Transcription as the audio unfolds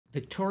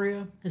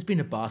Victoria has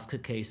been a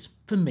basket case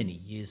for many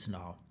years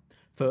now.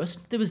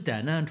 First, there was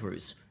Dan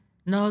Andrews.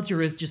 Now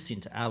there is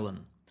Jacinta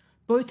Allen.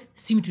 Both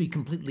seem to be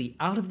completely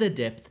out of their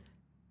depth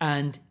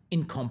and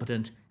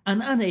incompetent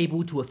and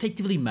unable to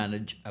effectively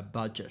manage a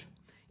budget,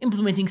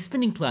 implementing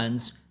spending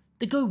plans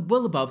that go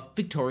well above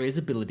Victoria's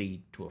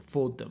ability to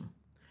afford them.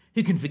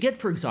 Who can forget,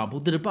 for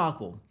example, the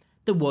debacle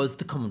that was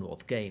the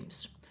Commonwealth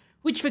Games,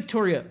 which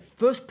Victoria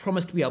first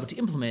promised to be able to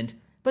implement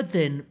but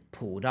then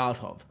pulled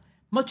out of,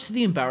 much to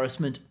the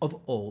embarrassment of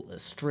all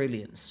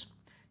Australians.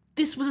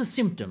 This was a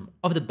symptom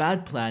of the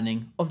bad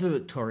planning of the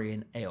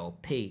Victorian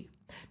ALP.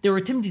 They were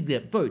attempting to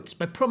get votes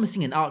by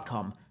promising an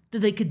outcome that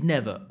they could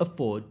never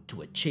afford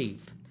to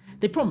achieve.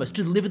 They promised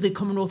to deliver the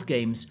Commonwealth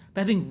Games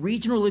by having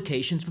regional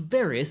locations for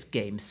various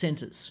game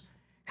centres.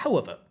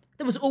 However,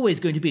 that was always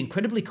going to be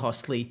incredibly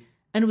costly,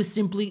 and it was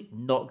simply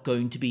not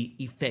going to be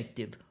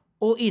effective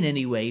or in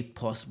any way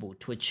possible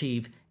to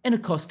achieve in a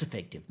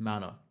cost-effective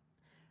manner.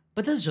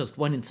 But that's just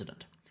one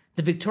incident.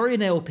 The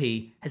Victorian ALP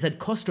has had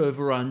cost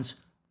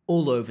overruns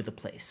all over the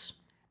place,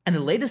 and the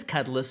latest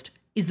catalyst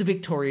is the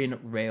Victorian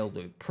Rail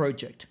Loop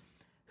project,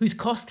 whose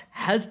cost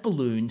has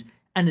ballooned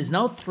and is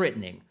now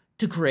threatening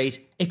to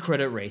create a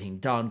credit rating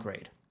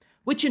downgrade,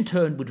 which in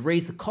turn would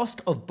raise the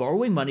cost of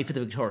borrowing money for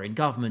the Victorian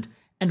government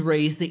and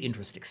raise the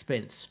interest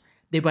expense,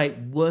 thereby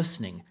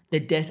worsening their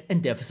debt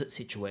and deficit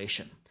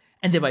situation,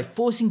 and thereby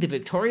forcing the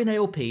Victorian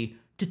ALP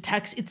to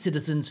tax its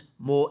citizens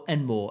more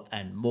and more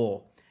and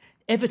more,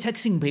 ever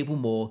taxing people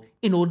more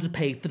in order to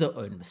pay for their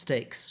own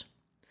mistakes.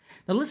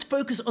 Now let's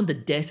focus on the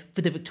debt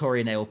for the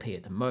Victorian ALP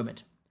at the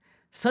moment.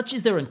 Such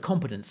is their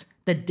incompetence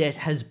that debt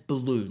has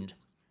ballooned.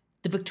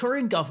 The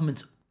Victorian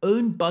government's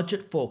own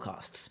budget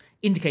forecasts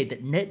indicate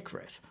that net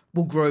debt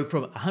will grow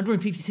from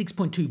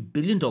 $156.2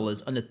 billion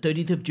on the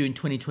 30th of June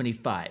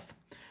 2025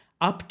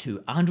 up to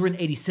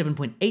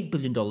 $187.8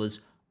 billion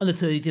on the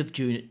 30th of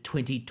June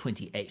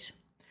 2028.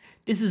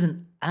 This is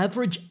an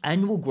average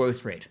annual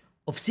growth rate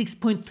of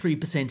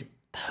 6.3%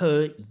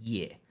 per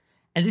year,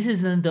 and this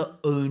is in their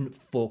own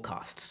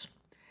forecasts.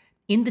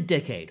 In the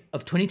decade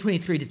of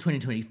 2023 to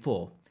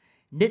 2024,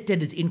 net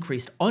debt has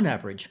increased on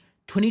average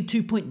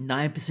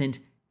 22.9%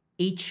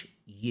 each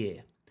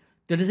year.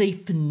 That is a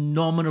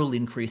phenomenal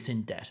increase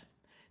in debt.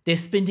 They're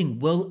spending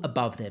well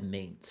above their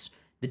means.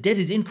 The debt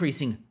is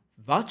increasing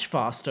much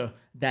faster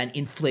than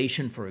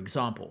inflation, for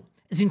example.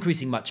 It's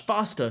increasing much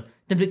faster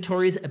than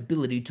Victoria's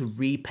ability to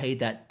repay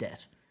that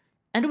debt.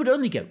 And it would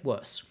only get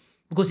worse,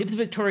 because if the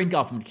Victorian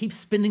government keeps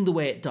spending the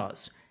way it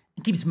does,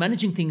 and keeps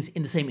managing things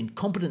in the same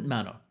incompetent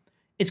manner,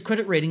 its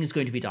credit rating is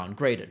going to be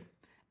downgraded.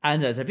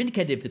 And as I've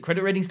indicated, if the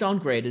credit rating is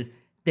downgraded,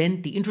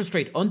 then the interest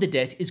rate on the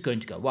debt is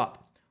going to go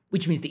up,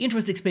 which means the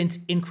interest expense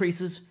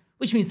increases,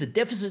 which means the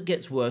deficit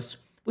gets worse,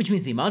 which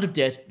means the amount of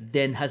debt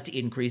then has to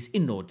increase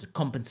in order to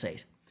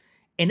compensate.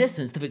 In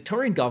essence, the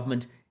Victorian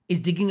government is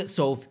digging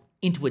itself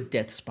into a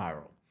death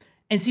spiral,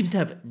 and seems to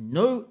have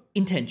no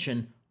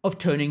intention of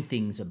turning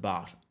things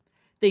about.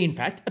 They in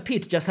fact appear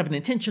to just have an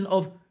intention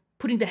of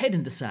putting their head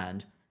in the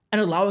sand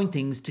and allowing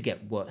things to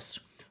get worse,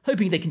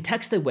 hoping they can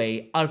tax their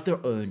way out of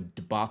their own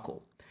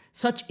debacle.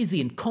 Such is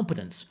the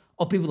incompetence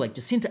of people like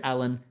Jacinta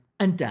Allen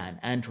and Dan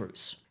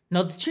Andrews.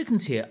 Now the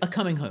chickens here are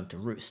coming home to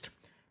roost.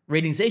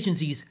 Ratings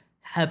agencies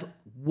have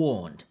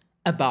warned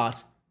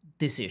about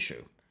this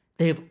issue.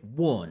 They have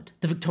warned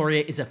that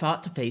Victoria is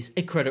about to face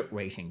a credit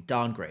rating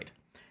downgrade.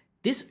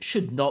 This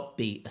should not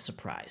be a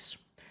surprise.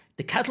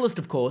 The catalyst,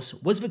 of course,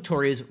 was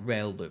Victoria's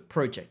Rail Loop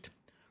project.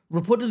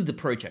 Reportedly, the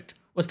project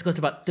was to cost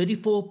about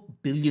 $34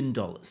 billion.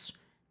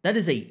 That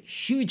is a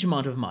huge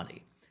amount of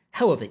money.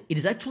 However, it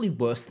is actually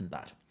worse than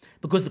that,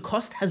 because the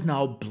cost has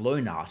now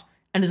blown out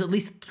and is at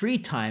least 3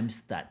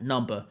 times that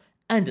number,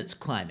 and it's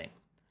climbing.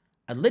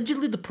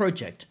 Allegedly, the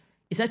project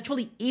is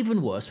actually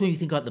even worse when you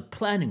think about the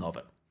planning of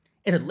it.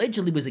 It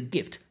allegedly was a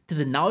gift to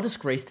the now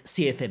disgraced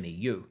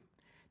CFMEU.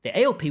 The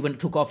ALP, when it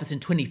took office in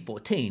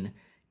 2014,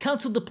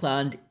 cancelled the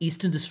planned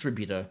Eastern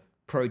Distributor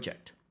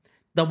project.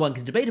 Now one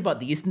can debate about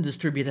the Eastern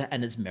Distributor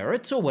and its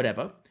merits or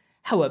whatever.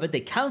 However,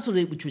 they cancelled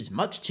it, which was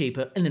much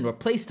cheaper, and then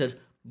replaced it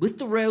with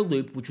the Rail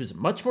Loop, which was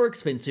much more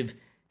expensive,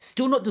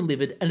 still not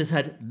delivered, and has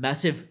had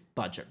massive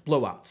budget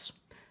blowouts.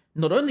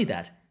 Not only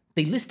that,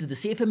 they listed the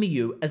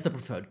CFMEU as the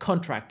preferred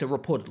contractor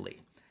reportedly,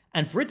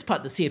 and for its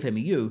part the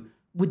CFMEU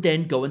would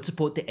then go and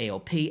support the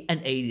ALP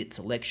and aid its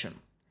election.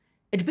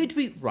 It appeared to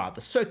be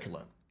rather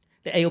circular.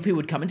 The ALP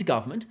would come into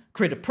government,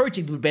 create a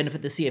project that would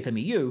benefit the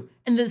CFMEU,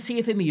 and then the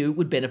CFMEU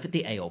would benefit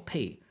the ALP,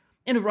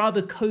 in a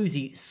rather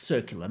cosy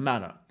circular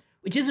manner,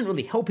 which isn't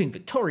really helping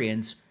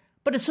Victorians,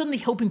 but is certainly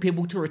helping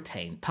people to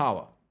retain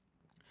power.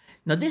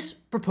 Now this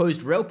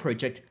proposed rail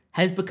project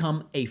has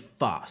become a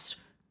farce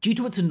due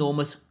to its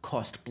enormous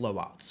cost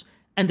blowouts,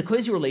 and the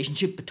cosy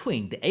relationship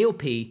between the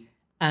ALP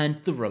and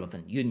the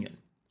relevant union.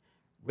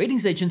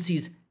 Ratings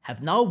agencies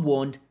have now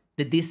warned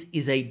that this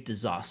is a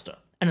disaster,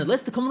 and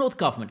unless the Commonwealth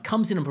Government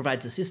comes in and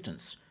provides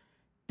assistance,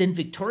 then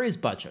Victoria's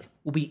budget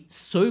will be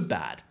so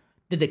bad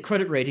that their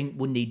credit rating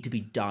will need to be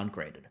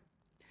downgraded.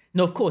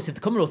 Now, of course, if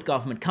the Commonwealth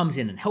Government comes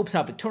in and helps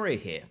out Victoria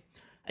here,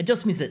 It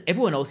just means that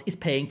everyone else is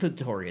paying for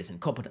Victoria's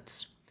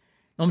incompetence.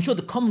 Now, I'm sure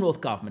the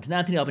Commonwealth Government and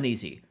Anthony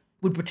Albanese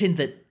would pretend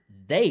that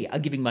they are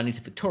giving money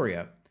to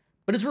Victoria,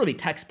 but it's really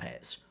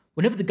taxpayers.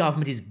 Whenever the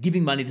government is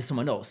giving money to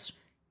someone else,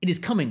 it is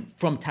coming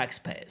from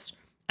taxpayers.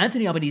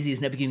 Anthony Albanese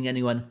is never giving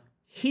anyone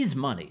his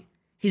money.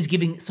 He's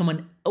giving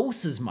someone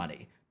else's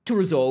money to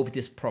resolve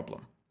this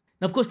problem.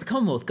 Now, of course, the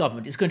Commonwealth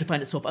Government is going to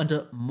find itself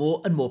under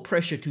more and more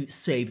pressure to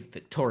save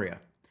Victoria.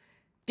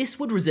 This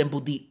would resemble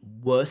the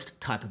worst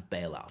type of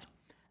bailout.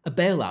 A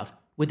bailout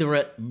where there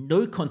are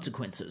no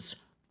consequences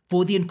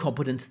for the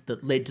incompetence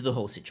that led to the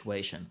whole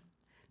situation.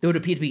 There would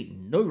appear to be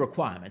no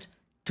requirement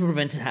to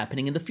prevent it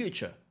happening in the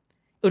future.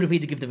 It would appear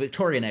to give the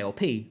Victorian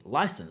ALP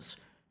license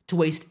to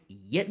waste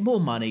yet more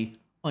money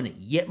on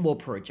yet more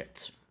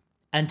projects.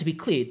 And to be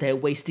clear, they are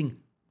wasting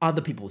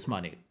other people's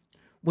money.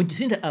 When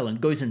Jacinta Allen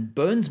goes and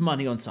burns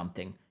money on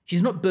something,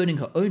 she's not burning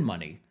her own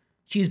money,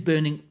 she's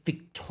burning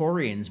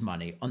Victorians'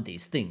 money on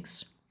these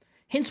things.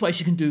 Hence why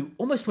she can do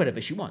almost whatever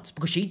she wants,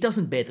 because she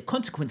doesn't bear the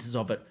consequences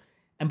of it,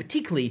 and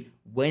particularly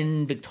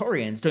when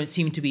Victorians don't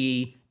seem to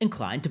be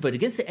inclined to vote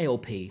against the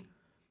ALP,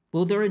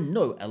 well, there are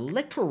no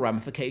electoral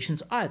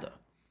ramifications either.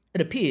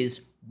 It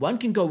appears one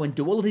can go and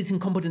do all of these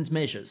incompetence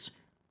measures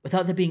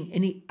without there being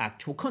any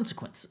actual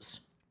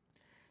consequences.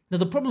 Now,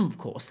 the problem, of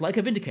course, like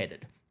I've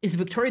indicated, is the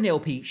Victorian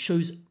ALP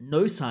shows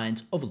no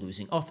signs of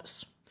losing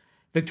office.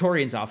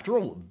 Victorians, after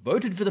all,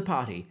 voted for the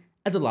party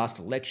at the last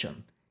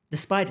election,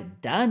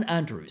 despite Dan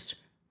Andrews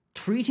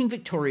treating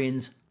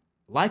Victorians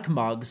like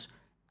mugs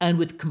and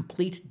with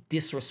complete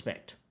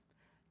disrespect.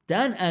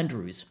 Dan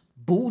Andrews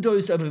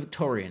bulldozed over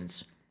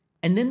Victorians,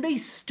 and then they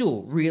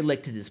still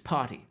re-elected his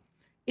party.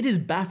 It is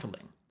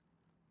baffling.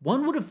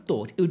 One would have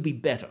thought it would be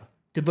better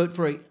to vote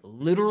for a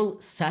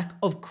literal sack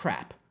of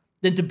crap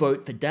than to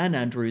vote for Dan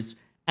Andrews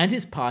and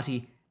his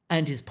party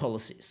and his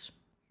policies.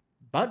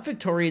 But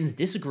Victorians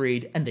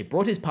disagreed and they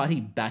brought his party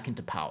back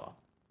into power.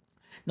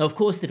 Now, of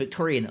course, the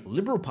Victorian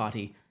Liberal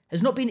Party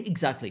has not been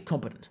exactly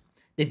competent.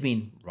 They've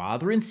been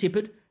rather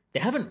insipid. They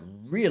haven't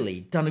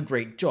really done a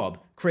great job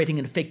creating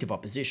an effective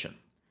opposition.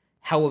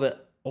 However,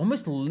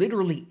 almost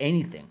literally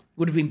anything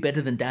would have been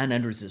better than Dan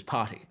Andrews'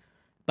 party.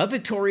 But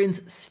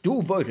Victorians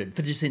still voted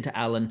for Jacinta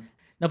Allen.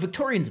 Now,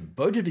 Victorians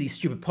voted for these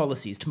stupid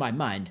policies, to my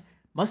mind,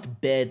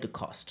 must bear the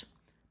cost.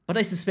 But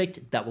I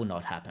suspect that will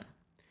not happen.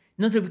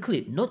 Now, to be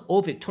clear, not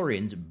all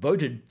Victorians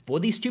voted for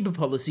these stupid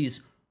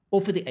policies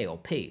or for the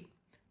ALP,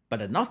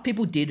 but enough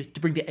people did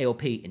to bring the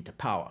ALP into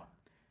power.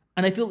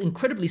 And I feel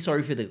incredibly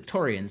sorry for the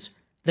Victorians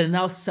that are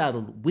now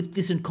saddled with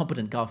this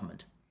incompetent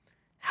government.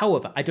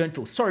 However, I don't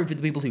feel sorry for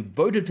the people who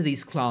voted for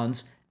these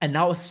clowns and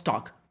now are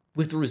stuck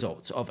with the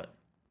results of it.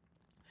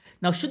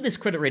 Now, should this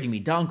credit rating be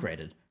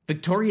downgraded,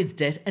 Victoria's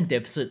debt and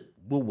deficit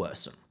will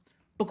worsen.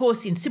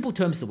 Because in simple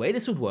terms, the way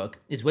this would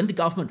work is when the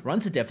government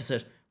runs a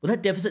deficit, well,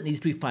 that deficit needs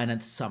to be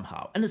financed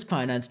somehow, and it's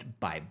financed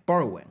by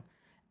borrowing.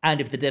 And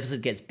if the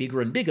deficit gets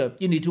bigger and bigger,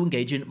 you need to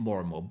engage in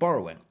more and more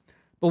borrowing.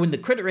 But when the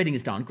credit rating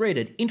is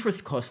downgraded,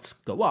 interest costs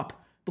go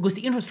up because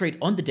the interest rate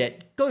on the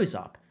debt goes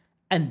up.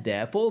 And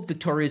therefore,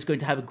 Victoria is going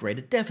to have a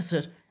greater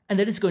deficit, and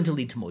that is going to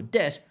lead to more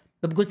debt.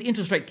 But because the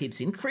interest rate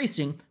keeps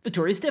increasing,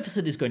 Victoria's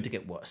deficit is going to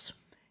get worse.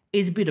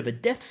 It's a bit of a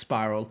death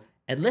spiral,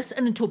 unless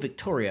and until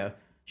Victoria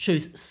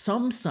shows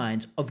some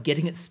signs of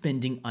getting its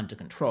spending under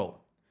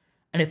control.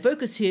 And I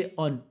focus here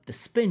on the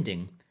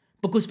spending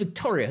because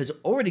Victoria has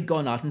already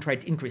gone out and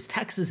tried to increase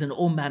taxes in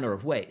all manner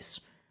of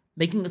ways,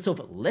 making itself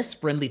less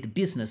friendly to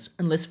business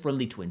and less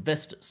friendly to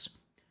investors.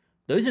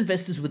 Those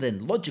investors would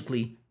then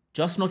logically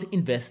just not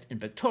invest in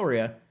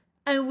Victoria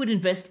and would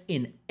invest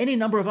in any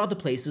number of other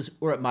places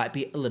where it might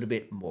be a little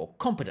bit more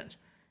competent.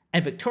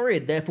 And Victoria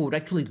therefore would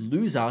actually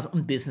lose out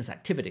on business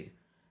activity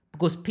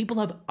because people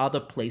have other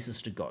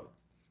places to go.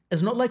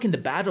 It's not like in the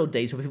bad old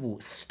days where people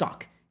were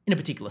stuck in a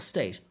particular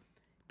state.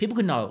 People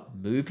can now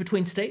move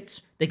between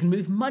states, they can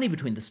move money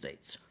between the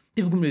states,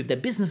 people can move their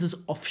businesses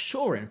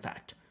offshore, in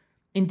fact.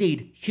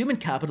 Indeed, human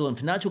capital and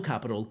financial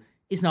capital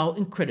is now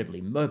incredibly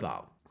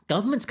mobile.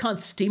 Governments can't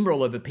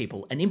steamroll over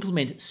people and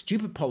implement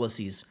stupid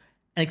policies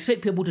and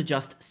expect people to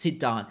just sit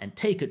down and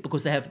take it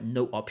because they have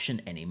no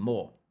option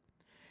anymore.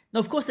 Now,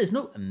 of course, there's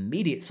no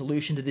immediate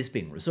solution to this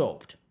being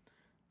resolved.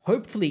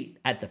 Hopefully,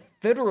 at the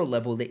federal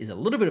level, there is a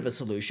little bit of a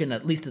solution,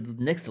 at least at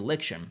the next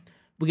election.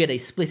 We get a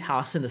split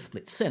House and a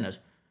split Senate,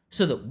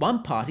 so that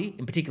one party,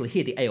 in particular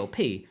here the ALP,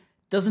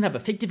 doesn't have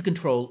effective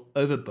control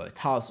over both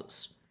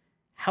houses.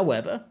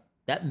 However,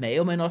 that may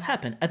or may not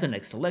happen at the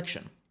next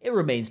election. It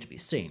remains to be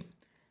seen.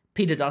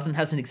 Peter Dutton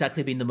hasn't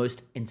exactly been the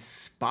most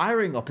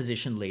inspiring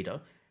opposition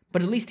leader,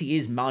 but at least he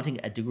is mounting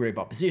a degree of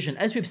opposition,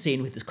 as we've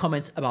seen with his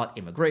comments about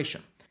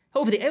immigration.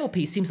 However, the ALP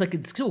seems like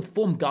it still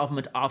form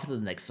government after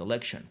the next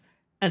election,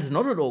 and it's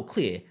not at all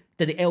clear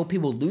that the ALP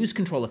will lose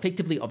control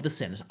effectively of the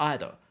Senate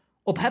either,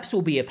 or perhaps there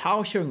will be a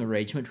power-sharing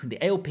arrangement between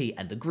the ALP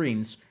and the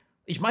Greens,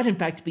 which might in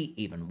fact be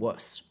even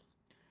worse.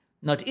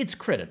 Now, to its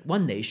credit,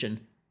 One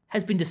Nation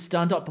has been the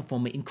standout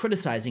performer in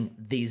criticising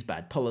these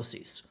bad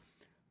policies,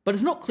 but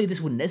it's not clear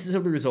this will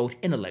necessarily result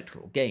in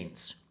electoral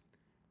gains.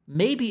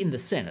 Maybe in the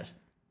Senate,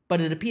 but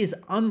it appears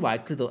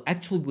unlikely they'll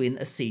actually win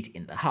a seat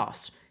in the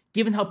House,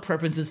 given how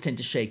preferences tend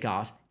to shake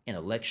out in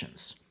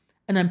elections.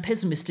 And I'm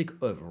pessimistic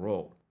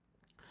overall.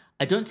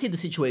 I don't see the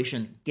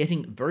situation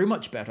getting very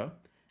much better,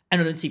 and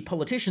I don't see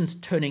politicians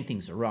turning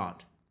things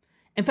around.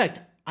 In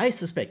fact, I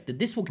suspect that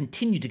this will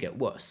continue to get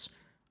worse.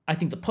 I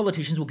think the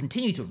politicians will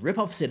continue to rip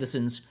off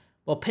citizens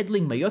while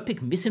peddling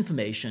myopic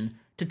misinformation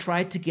to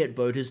try to get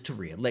voters to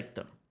re-elect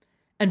them.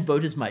 And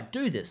voters might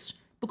do this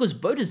because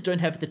voters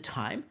don't have the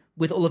time,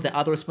 with all of their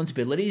other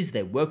responsibilities,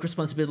 their work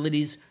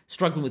responsibilities,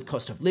 struggling with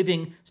cost of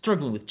living,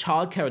 struggling with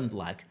childcare and the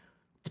like,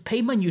 to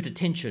pay minute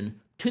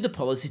attention to the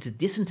policies to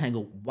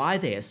disentangle why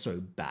they are so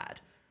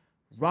bad.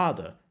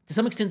 Rather, to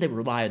some extent they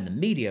rely on the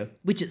media,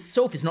 which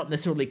itself is not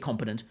necessarily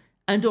competent,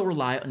 and or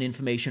rely on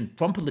information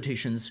from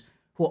politicians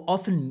who are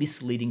often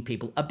misleading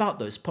people about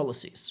those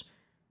policies,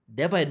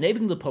 thereby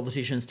enabling the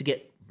politicians to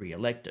get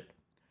re-elected.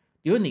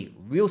 The only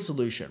real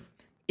solution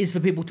is for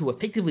people to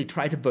effectively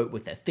try to vote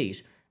with their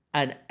feet,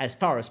 and as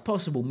far as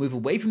possible move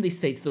away from these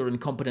states that are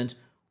incompetent,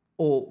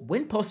 or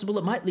when possible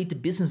it might lead to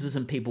businesses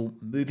and people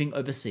moving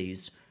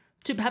overseas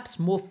to perhaps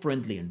more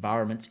friendly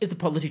environments if the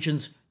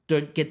politicians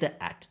don't get their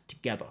act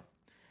together.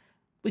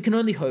 We can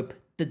only hope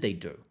that they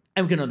do,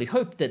 and we can only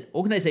hope that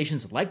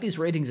organizations like these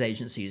ratings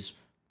agencies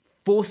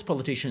force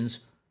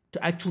politicians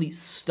to actually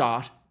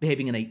start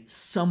behaving in a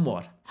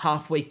somewhat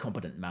halfway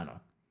competent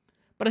manner.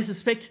 But I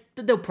suspect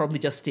that they'll probably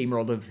just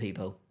steamroll over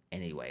people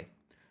anyway.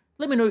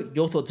 Let me know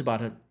your thoughts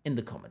about it in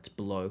the comments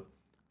below.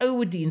 I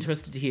would be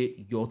interested to hear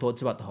your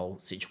thoughts about the whole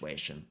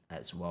situation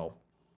as well.